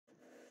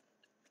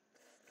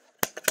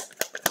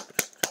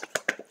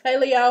Hey,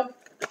 Leo.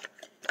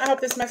 I hope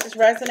this message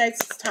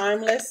resonates. It's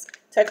timeless.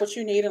 Take what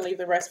you need and leave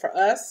the rest for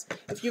us.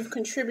 If you've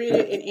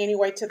contributed in any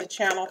way to the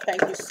channel, thank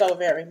you so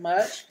very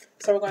much.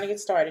 So we're going to get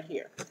started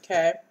here,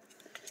 okay?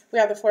 We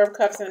have the Four of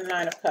Cups and the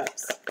Nine of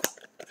Cups.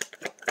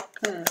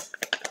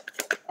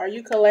 Are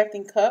you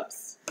collecting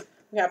cups?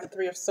 We have the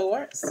Three of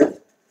Swords.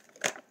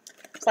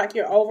 It's like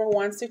you're over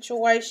one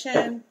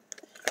situation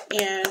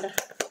and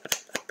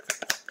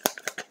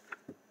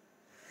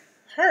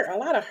hurt. A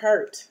lot of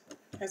hurt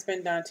has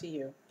been done to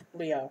you,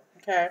 Leo,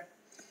 okay?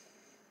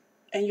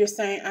 And you're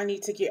saying, I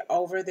need to get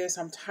over this.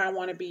 I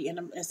want to be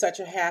in such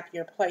a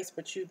happier place,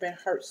 but you've been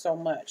hurt so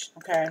much,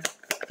 okay?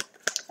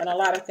 And a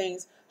lot of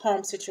things,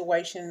 home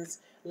situations,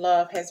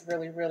 love has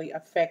really, really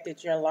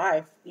affected your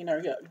life, you know,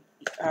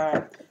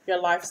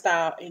 your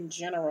lifestyle in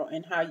general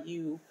and how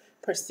you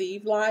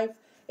perceive life.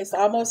 It's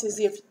almost as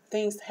if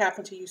things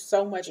happen to you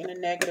so much in a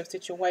negative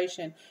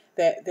situation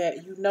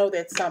that you know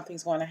that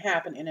something's going to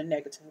happen in a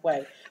negative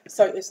way.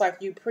 So it's like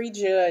you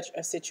prejudge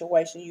a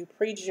situation, you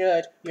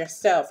prejudge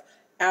yourself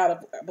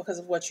because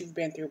of what you've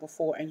been through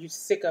before, and you're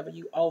sick of it,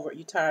 you over it,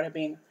 you're tired of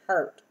being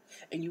hurt,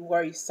 and you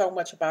worry so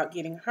much about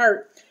getting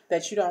hurt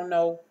that you don't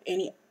know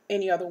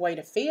any other way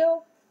to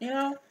feel, you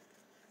know,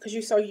 because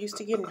you're so used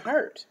to getting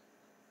hurt.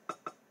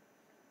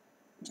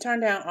 You turn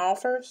down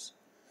offers,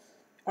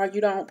 or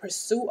you don't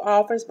pursue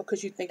offers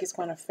because you think it's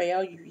going to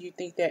fail. You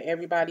think that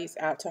everybody's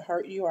out to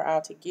hurt you or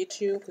out to get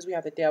you, because we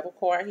have the Devil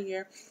card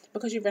here,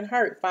 because you've been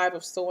hurt. Five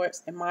of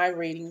Swords in my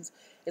readings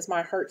is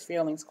my hurt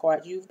feelings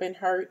card. You've been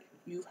hurt.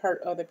 You've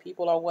hurt other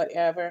people or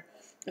whatever.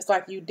 It's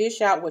like you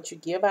dish out what you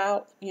give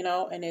out, you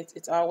know, and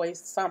it's always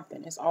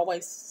something. It's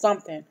always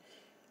something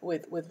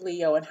with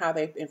Leo and how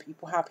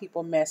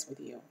people mess with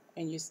you,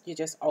 and you're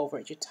just over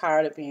it. You're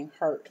tired of being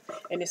hurt,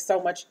 and it's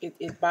so much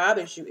it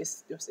bothers you.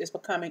 It's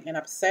becoming an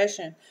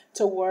obsession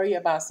to worry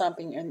about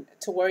something, and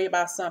to worry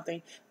about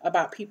something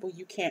about people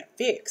you can't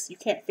fix. You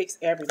can't fix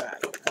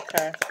everybody,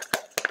 okay?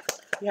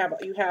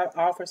 You have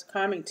offers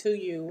coming to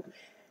you,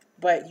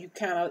 but you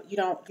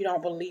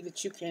don't believe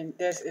that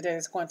that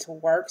it's going to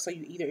work, so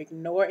you either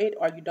ignore it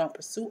or you don't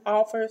pursue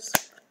offers.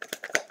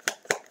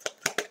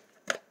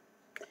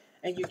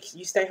 And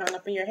you stay hung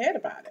up in your head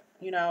about it,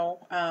 you know.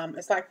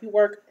 It's like you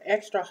work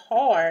extra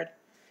hard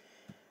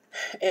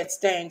at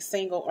staying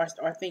single,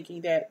 or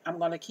thinking that I'm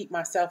going to keep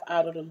myself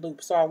out of the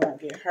loop so I won't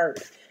get hurt.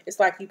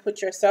 It's like you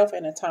put yourself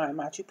in a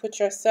timeout. You put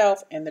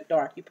yourself in the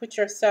dark. You put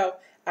yourself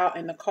out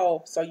in the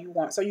cold so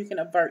you can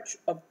avert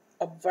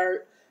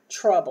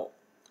trouble,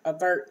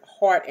 avert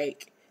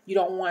heartache. You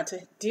don't want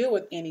to deal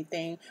with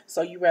anything,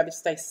 so you rather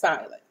stay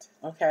silent,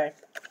 okay?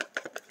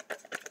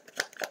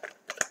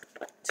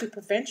 To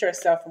prevent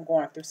yourself from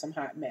going through some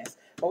hot mess.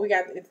 But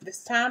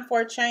it's time for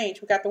a change.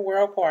 We got the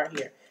World card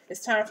here.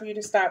 It's time for you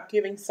to stop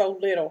giving so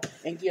little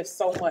and give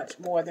so much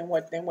more than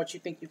what you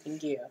think you can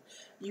give.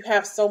 You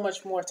have so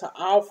much more to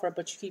offer,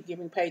 but you keep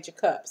giving Page of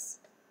Cups.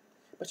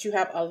 But you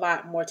have a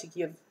lot more to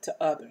give to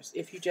others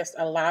if you just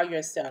allow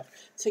yourself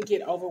to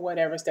get over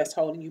whatever's that's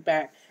holding you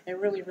back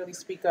and really, really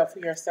speak up for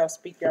yourself,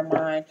 speak your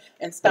mind,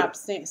 and stop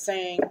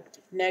saying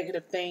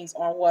negative things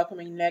or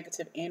welcoming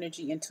negative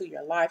energy into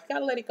your life. You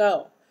gotta let it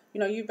go. You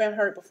know, you've been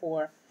hurt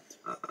before,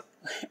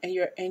 and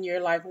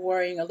you're like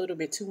worrying a little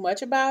bit too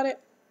much about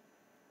it.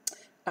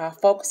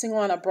 Focusing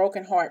on a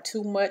broken heart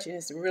too much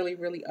is really,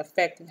 really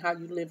affecting how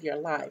you live your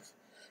life.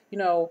 You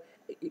know,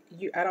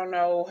 I don't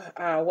know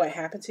what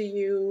happened to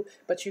you,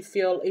 but you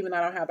feel, even though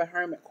I don't have the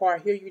Hermit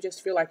card here, you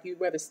just feel like you'd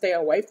rather stay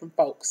away from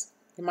folks.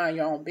 You mind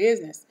your own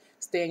business,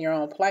 stay in your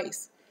own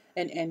place,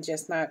 and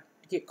just not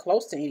get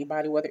close to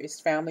anybody, whether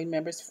it's family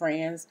members,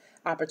 friends,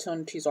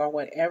 opportunities, or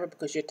whatever,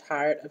 because you're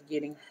tired of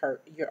getting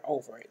hurt. You're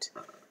over it.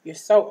 You're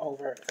so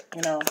over it,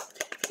 you know.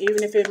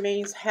 Even if it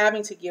means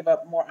having to give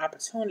up more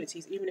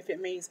opportunities, even if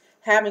it means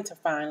having to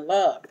find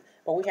love.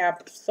 But we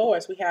have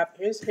Swords. We have,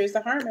 here's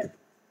the Hermit.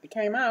 It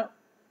came out.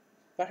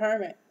 The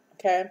Hermit,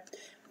 okay?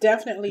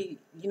 Definitely,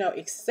 you know,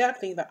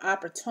 accepting the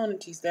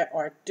opportunities that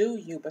are due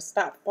you, but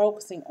stop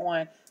focusing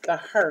on the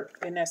hurt.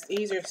 And that's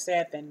easier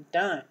said than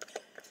done.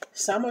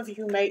 Some of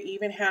you may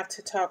even have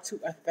to talk to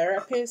a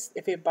therapist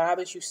if it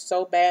bothers you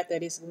so bad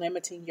that it's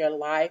limiting your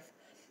life.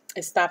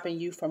 It's stopping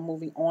you from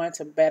moving on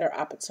to better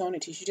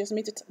opportunities. You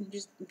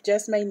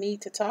just may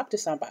need to talk to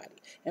somebody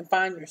and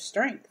find your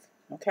strength,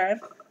 okay?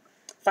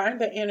 Find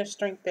the inner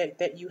strength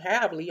that you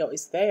have, Leo.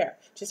 It's there.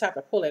 Just have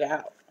to pull it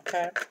out,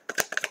 okay?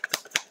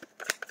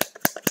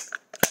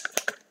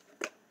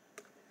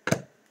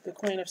 The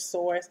Queen of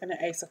Swords and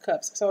the Ace of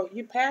Cups. So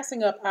you're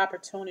passing up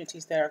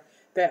opportunities that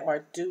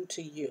are due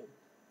to you.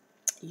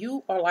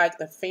 You are like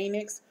the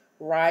phoenix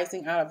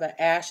rising out of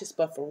the ashes,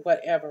 but for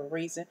whatever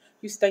reason,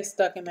 you stay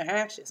stuck in the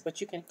ashes.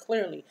 But you can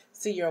clearly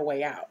see your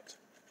way out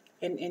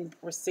and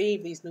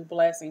receive these new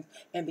blessings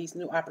and these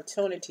new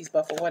opportunities.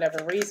 But for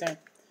whatever reason,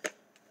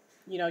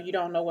 you know, you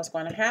don't know what's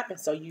going to happen.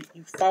 So you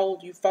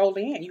fold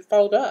in, you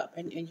fold up,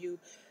 and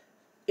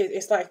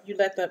it's like you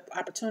let the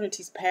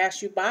opportunities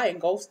pass you by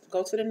and go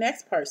to the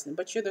next person.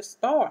 But you're the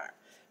star.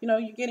 You know,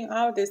 you're getting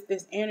all of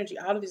this energy,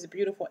 all of this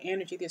beautiful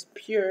energy, this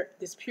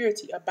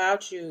purity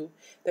about you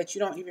that you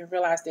don't even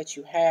realize that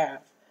you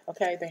have.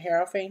 Okay, the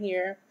Hierophant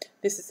here.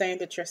 This is saying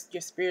that your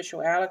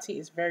spirituality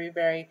is very,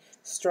 very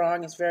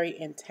strong, is very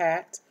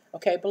intact.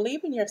 Okay,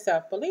 believe in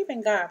yourself, believe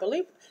in God,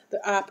 believe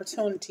the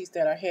opportunities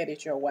that are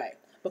headed your way,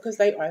 because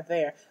they are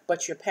there.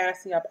 But you're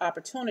passing up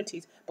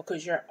opportunities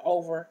because you're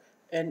over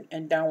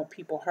and done with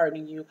people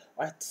hurting you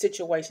or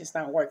situations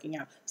not working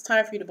out. It's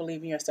time for you to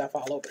believe in yourself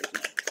all over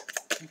again.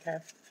 Okay.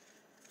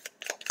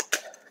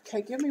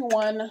 Okay, give me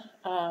one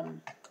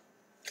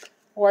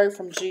word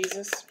from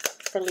Jesus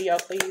for Leo,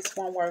 please.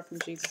 One word from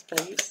Jesus,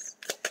 please.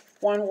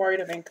 One word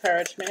of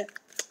encouragement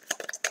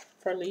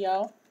for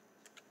Leo.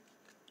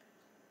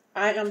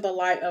 I am the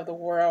light of the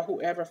world.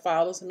 Whoever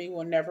follows me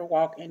will never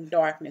walk in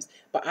darkness,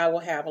 but I will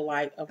have a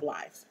light of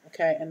life.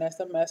 Okay, and that's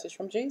a message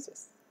from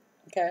Jesus.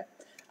 Okay,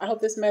 I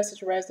hope this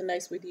message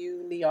resonates with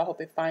you, Leo. I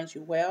hope it finds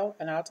you well,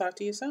 and I'll talk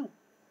to you soon.